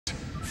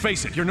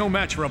Face it, you're no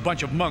match for a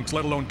bunch of monks,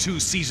 let alone 2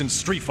 seasoned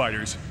street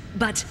fighters.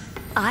 But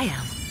I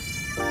am.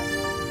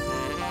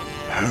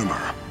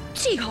 Hammer.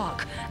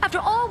 T-Hawk, after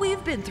all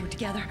we've been through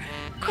together,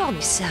 call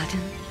me Satin.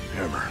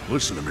 Hammer,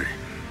 listen to me.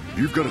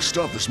 You've got to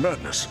stop this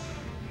madness.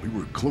 We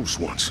were close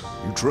once.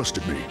 You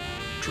trusted me.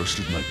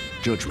 Trusted my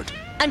judgment.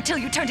 Until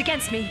you turned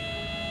against me.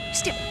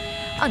 Still,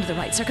 under the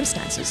right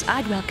circumstances,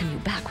 I'd welcome you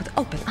back with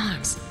open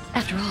arms.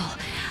 After all,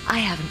 I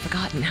haven't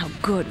forgotten how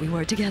good we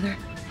were together.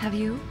 Have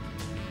you?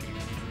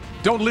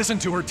 Don't listen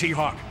to her,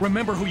 T-Hawk.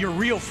 Remember who your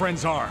real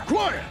friends are.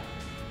 Quiet!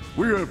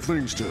 We have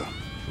things to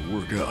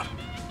work out.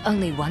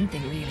 Only one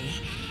thing, really.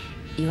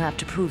 You have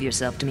to prove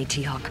yourself to me,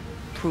 T-Hawk.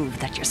 Prove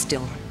that you're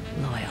still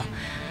loyal.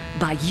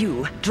 By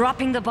you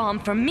dropping the bomb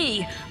for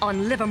me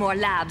on Livermore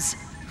Labs.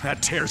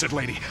 That tears it,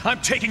 lady.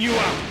 I'm taking you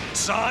out.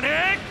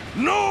 Sonic!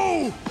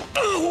 No!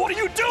 Ugh, what are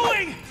you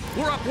doing?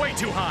 We're up way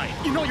too high.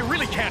 You know you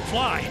really can't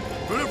fly.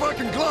 But if I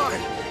can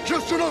glide,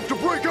 just enough to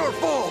break our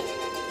fall.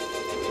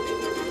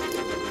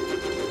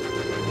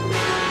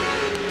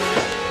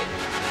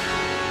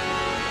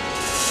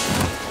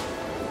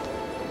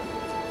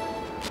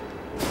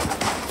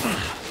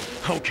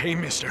 Okay,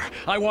 mister.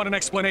 I want an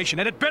explanation,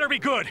 and it better be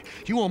good.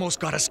 You almost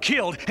got us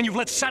killed, and you've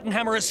let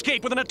Sattenhammer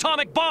escape with an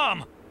atomic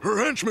bomb! Her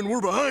henchmen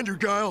were behind you,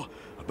 Guile.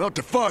 About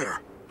to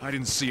fire. I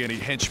didn't see any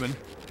henchmen.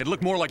 It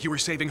looked more like you were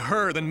saving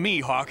her than me,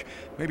 Hawk.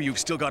 Maybe you've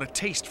still got a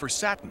taste for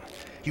Satin.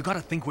 You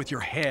gotta think with your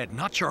head,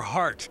 not your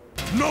heart.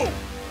 No!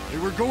 They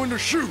were going to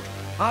shoot.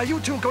 Are you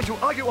two going to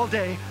argue all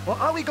day, or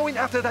are we going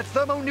after that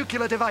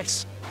thermonuclear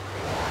device?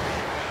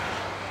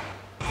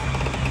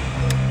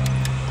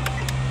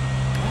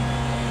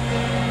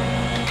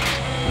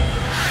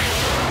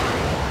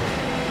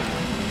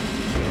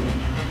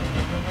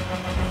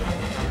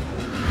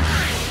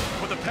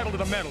 Pedal to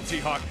the metal,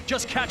 T-Hawk.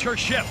 Just catch her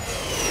ship.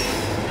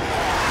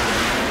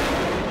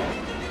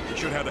 You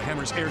should have the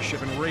Hammer's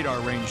airship in radar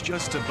range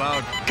just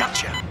about.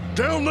 Gotcha!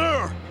 Down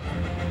there!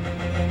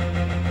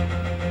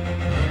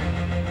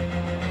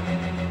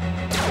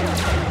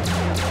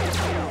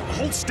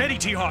 Hold steady,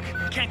 T-Hawk.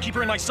 Can't keep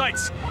her in my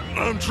sights.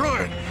 I'm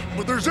trying,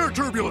 but there's air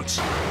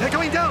turbulence. They're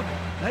going down.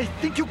 I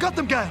think you got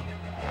them, Guile.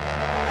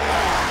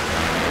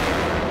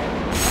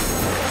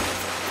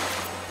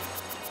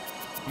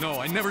 No,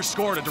 I never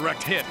scored a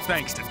direct hit,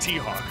 thanks to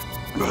T-Hawk.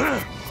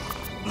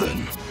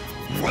 Then,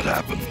 what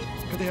happened?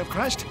 Could they have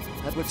crashed?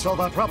 That would solve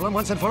our problem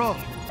once and for all.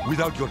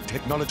 Without your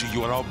technology,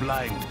 you are all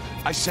blind.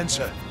 I sense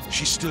her.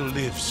 She still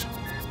lives.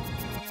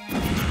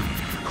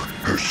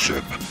 Her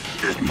ship,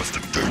 it must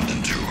have turned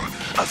into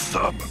a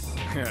sub.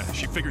 Yeah,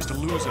 she figures to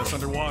lose us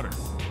underwater.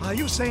 Are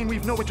you saying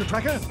we've nowhere to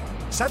track her?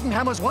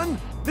 Sattenhammer's won?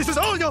 This is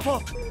all your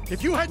fault!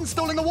 If you hadn't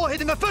stolen the warhead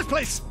in the first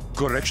place!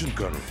 Correction,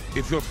 Colonel.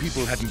 If your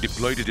people hadn't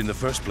deployed it in the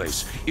first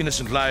place,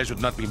 innocent lives would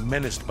not be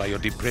menaced by your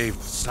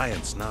depraved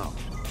science now.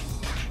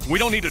 We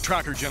don't need to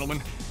track her,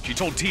 gentlemen. She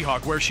told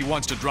T-Hawk where she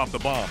wants to drop the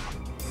bomb.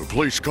 A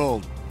place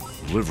called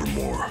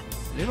Livermore.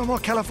 Livermore,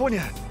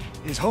 California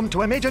is home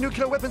to a major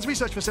nuclear weapons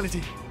research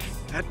facility.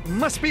 That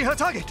must be her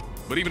target.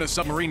 But even a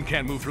submarine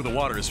can't move through the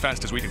water as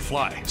fast as we can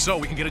fly, so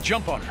we can get a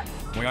jump on her.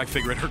 The way I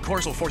figure it, her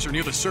course will force her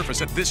near the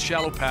surface at this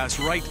shallow pass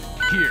right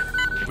here.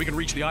 If we can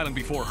reach the island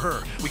before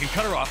her, we can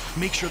cut her off,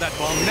 make sure that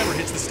bomb never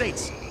hits the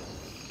States.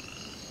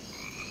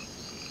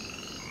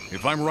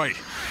 If I'm right,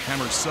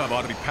 Hammer's sub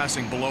ought to be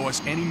passing below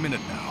us any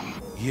minute now.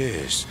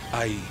 Yes,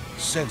 I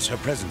sense her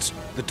presence.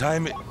 The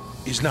time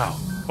is now.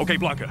 Okay,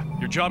 Blanca,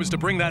 your job is to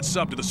bring that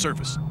sub to the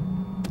surface.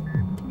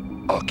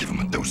 I'll give him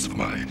a dose of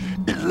my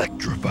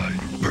electrified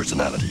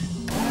personality.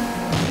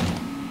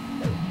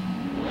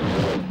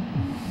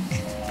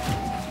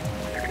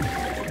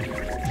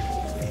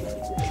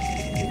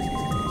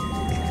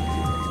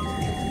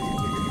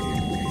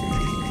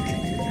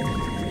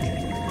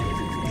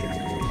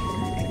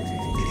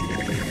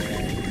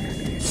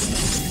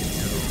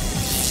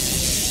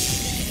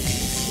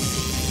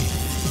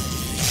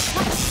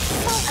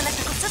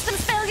 Electrical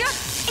systems failure,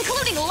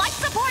 including life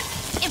support?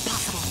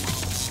 Impossible.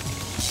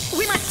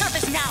 We must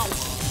surface now.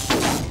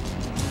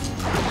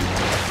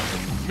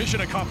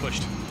 Mission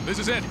accomplished. This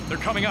is it. They're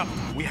coming up.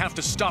 We have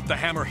to stop the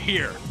Hammer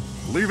here.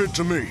 Leave it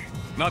to me.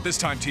 Not this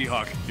time,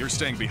 T-Hawk. You're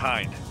staying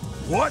behind.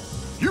 What?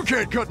 You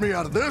can't cut me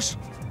out of this.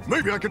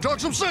 Maybe I can talk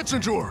some sense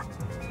into her.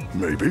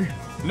 Maybe.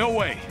 No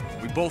way.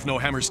 We both know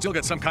Hammer's still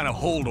got some kind of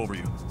hold over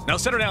you. Now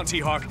set her down,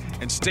 T-Hawk,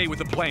 and stay with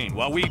the plane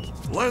while we...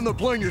 Land the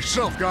plane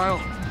yourself, Guile.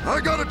 I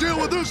gotta deal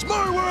with this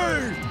my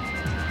way!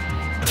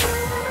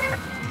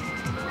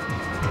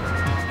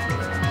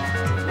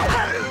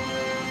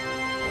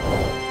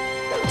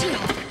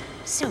 T-Hawk,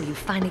 so you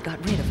finally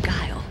got rid of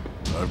Guile.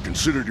 I've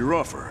considered your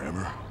offer,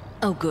 Hammer.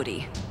 Oh,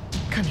 goody.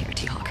 Come here,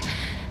 T-Hawk.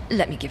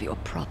 Let me give you a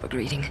proper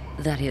greeting.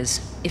 That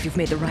is, if you've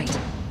made the right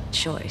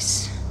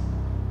choice.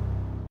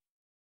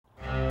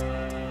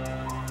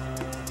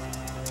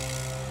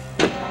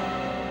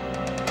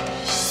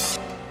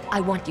 I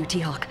want you,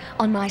 T-Hawk,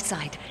 on my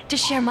side, to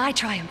share my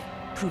triumph.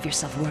 Prove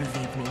yourself worthy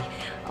of me.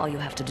 All you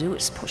have to do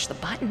is push the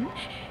button.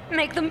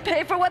 Make them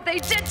pay for what they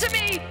did to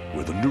me!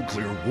 With a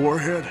nuclear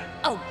warhead?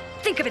 Oh,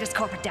 think of it as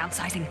corporate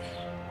downsizing.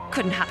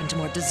 Couldn't happen to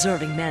more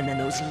deserving men than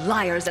those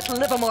liars at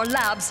Livermore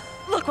Labs.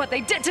 Look what they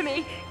did to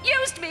me!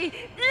 Used me!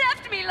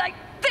 Left me like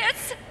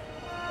this!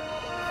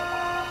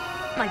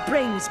 My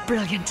brain was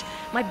brilliant.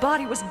 My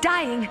body was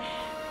dying.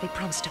 They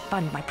promised to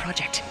fund my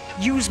project,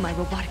 use my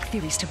robotic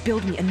theories to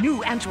build me a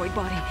new android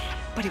body,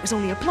 but it was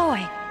only a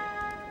ploy.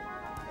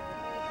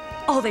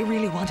 All they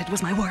really wanted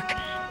was my work,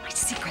 my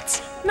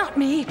secrets, not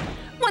me.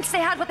 Once they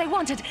had what they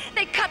wanted,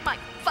 they cut my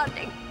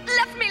funding,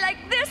 left me like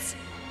this.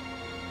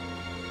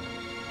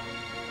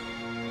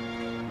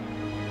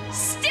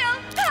 Still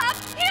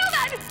half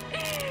human!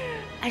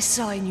 I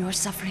saw in your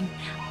suffering.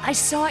 I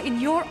saw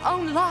in your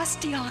own loss,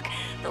 T-Hawk,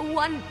 the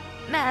one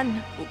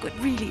man who could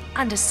really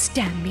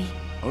understand me.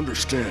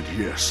 Understand,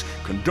 yes.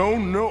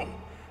 Condone, no.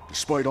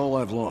 Despite all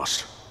I've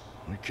lost,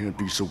 I can't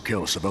be so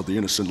callous about the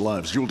innocent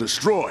lives you'll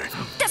destroy.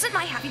 Doesn't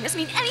my happiness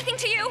mean anything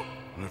to you?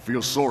 I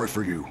feel sorry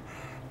for you,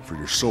 for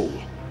your soul.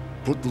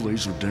 Put the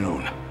laser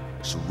down.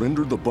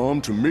 Surrender the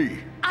bomb to me.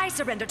 I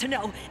surrender to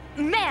no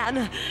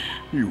man.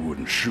 You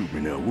wouldn't shoot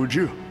me now, would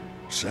you,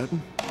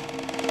 Satin?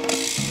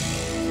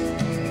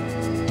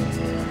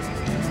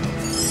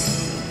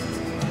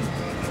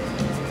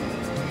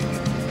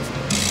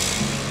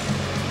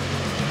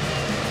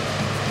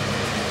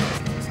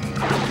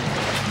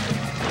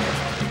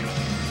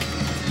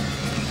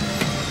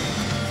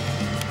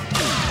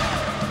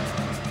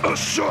 A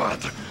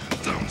shot!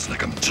 Sounds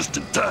like I'm just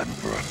in time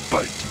for a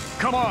fight.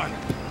 Come on!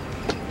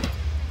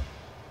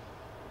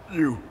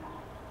 You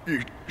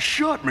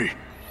shot me.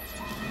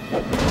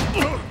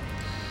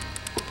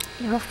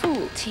 You're a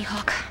fool,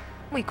 T-Hawk.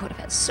 We could have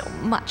had so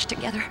much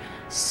together.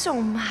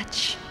 So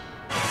much.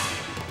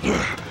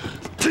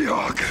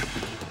 T-Hawk!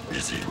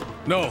 Is he?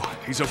 No,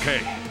 he's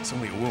okay. It's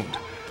only a wound.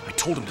 I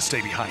told him to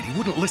stay behind. He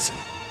wouldn't listen.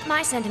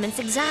 My sentiments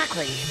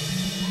exactly.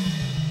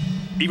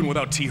 Even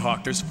without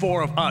T-Hawk, there's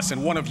 4 of us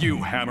and 1 of you,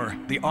 Hammer.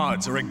 The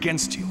odds are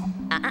against you.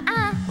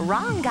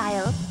 Wrong,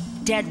 Guile.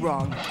 Dead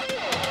wrong. We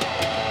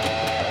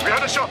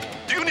had a shot.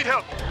 Do you need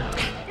help?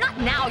 Not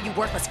now, you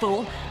worthless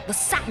fool. The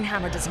Satin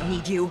Hammer doesn't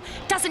need you.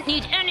 Doesn't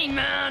need any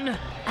man.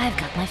 I've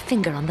got my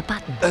finger on the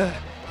button.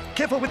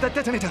 Careful with that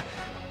detonator.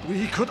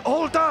 We could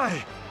all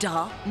die.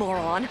 Duh,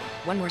 moron.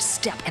 One more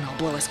step and I'll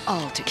blow us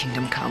all to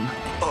Kingdom Come.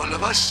 All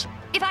of us?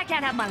 If I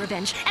can't have my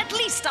revenge, at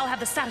least I'll have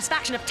the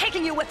satisfaction of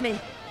taking you with me.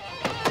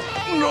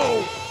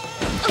 No!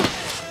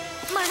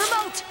 My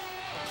remote!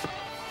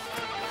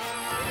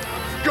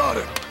 Got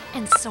it!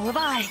 And so have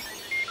I.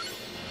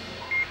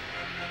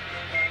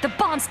 The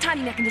bomb's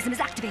timing mechanism is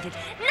activated.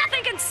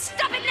 Nothing can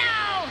stop it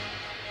now!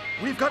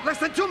 We've got less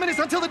than 2 minutes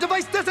until the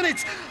device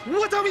detonates.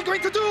 What are we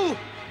going to do?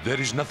 There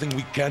is nothing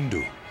we can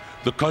do.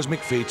 The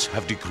cosmic fates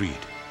have decreed.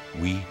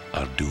 We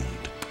are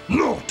doomed.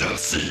 No,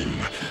 Dalsim.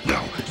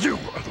 Now, you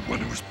are the one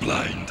who's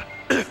blind.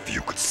 If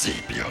you could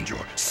see beyond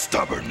your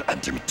stubborn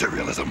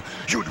anti-materialism,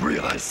 you'd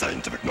realize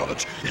scientific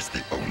knowledge is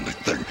the only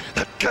thing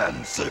that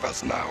can save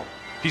us now.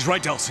 He's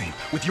right, Dalsim.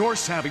 With your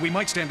savvy, we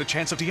might stand a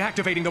chance of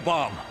deactivating the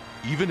bomb.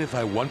 Even if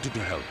I wanted to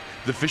help,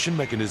 the fission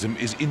mechanism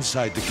is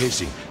inside the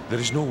casing. There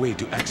is no way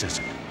to access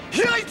it.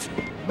 Right!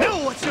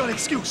 Now what's your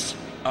excuse?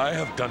 I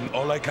have done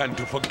all I can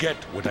to forget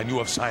what I knew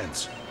of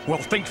science. Well,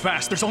 think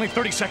fast. There's only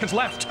 30 seconds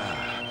left.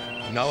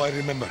 Now I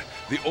remember.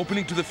 The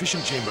opening to the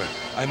fission chamber.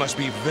 I must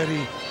be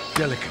very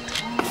delicate.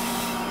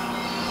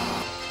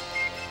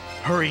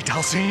 Hurry,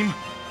 Dalsim.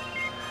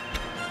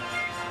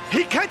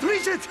 He can't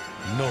reach it!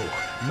 No,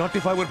 not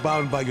if I were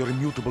bound by your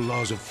immutable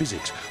laws of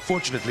physics.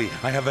 Fortunately,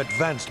 I have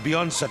advanced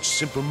beyond such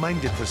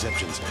simple-minded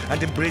perceptions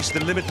and embraced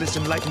the limitless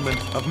enlightenment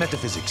of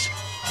metaphysics.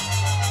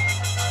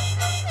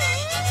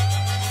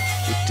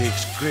 It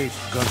takes great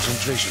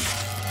concentration,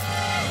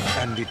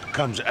 and it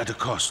comes at a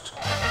cost.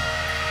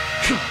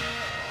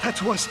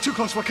 That was too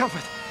close for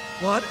comfort.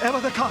 Whatever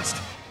the cost,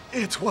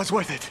 it was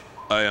worth it.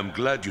 I am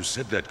glad you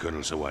said that,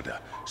 Colonel Sawada,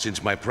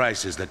 since my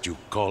price is that you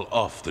call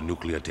off the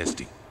nuclear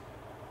testing.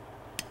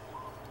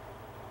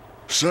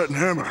 Satin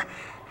Hammer.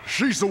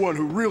 She's the one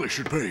who really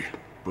should pay.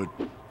 But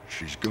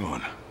she's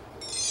gone.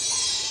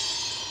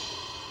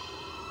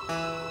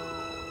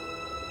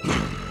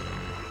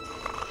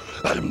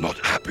 I am not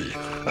happy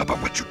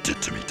about what you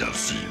did to me,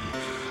 Dalsim.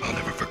 I'll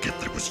never forget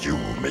that it was you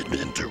who made me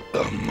into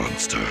a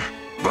monster.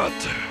 But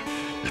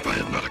if I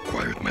had not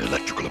acquired my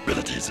electrical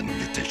abilities in the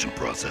mutation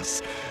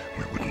process,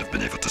 we wouldn't have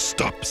been able to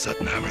stop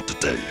Satin Hammer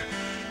today.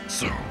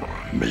 So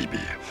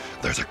maybe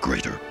there's a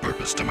greater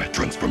purpose to my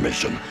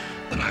transformation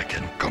than I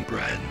can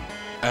comprehend.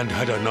 And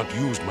had I not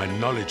used my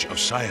knowledge of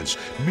science,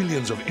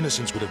 millions of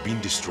innocents would have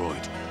been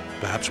destroyed.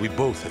 Perhaps we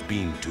both have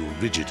been too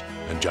rigid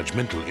and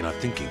judgmental in our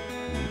thinking.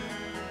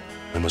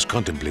 I must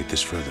contemplate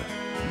this further.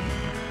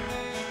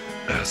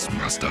 As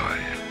must I.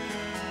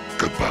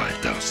 Goodbye,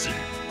 Dalsim.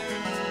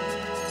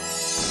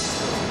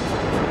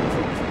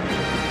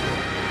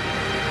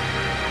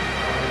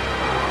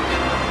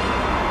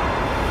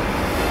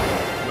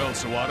 Well,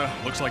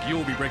 Sawada, looks like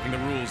you'll be breaking the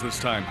rules this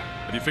time.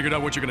 Have you figured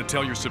out what you're going to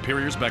tell your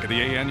superiors back at the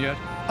AN yet?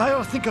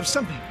 I'll think of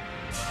something.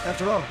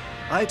 After all,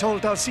 I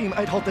told Dalsim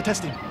I'd halt the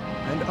testing,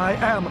 and I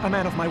am a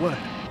man of my word.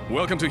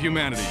 Welcome to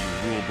humanity,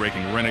 you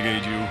rule-breaking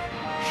renegade, you.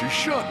 She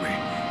shot me.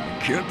 I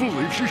can't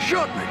believe she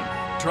shot me.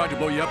 Tried to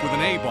blow you up with an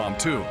A-bomb,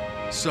 too.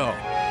 So,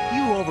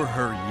 you over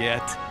her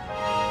yet?